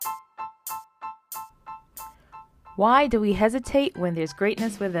Why do we hesitate when there's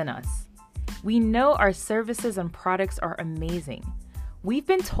greatness within us? We know our services and products are amazing. We've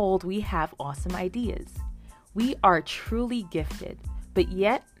been told we have awesome ideas. We are truly gifted, but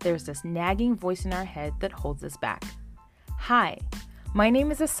yet there's this nagging voice in our head that holds us back. Hi, my name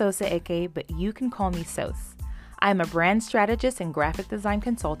is Asosa Eke, but you can call me Sos. I'm a brand strategist and graphic design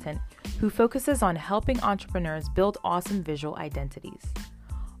consultant who focuses on helping entrepreneurs build awesome visual identities.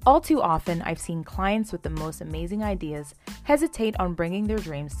 All too often, I've seen clients with the most amazing ideas hesitate on bringing their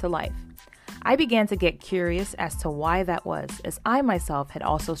dreams to life. I began to get curious as to why that was, as I myself had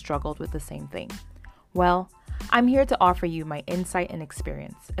also struggled with the same thing. Well, I'm here to offer you my insight and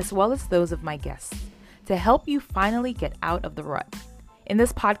experience, as well as those of my guests, to help you finally get out of the rut. In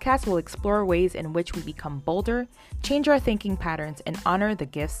this podcast, we'll explore ways in which we become bolder, change our thinking patterns, and honor the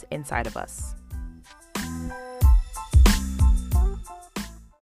gifts inside of us.